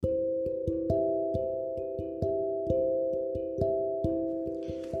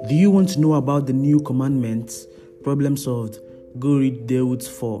Do you want to know about the new commandments? Problem solved. Go read Deuteronomy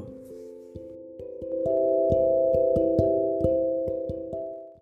 4.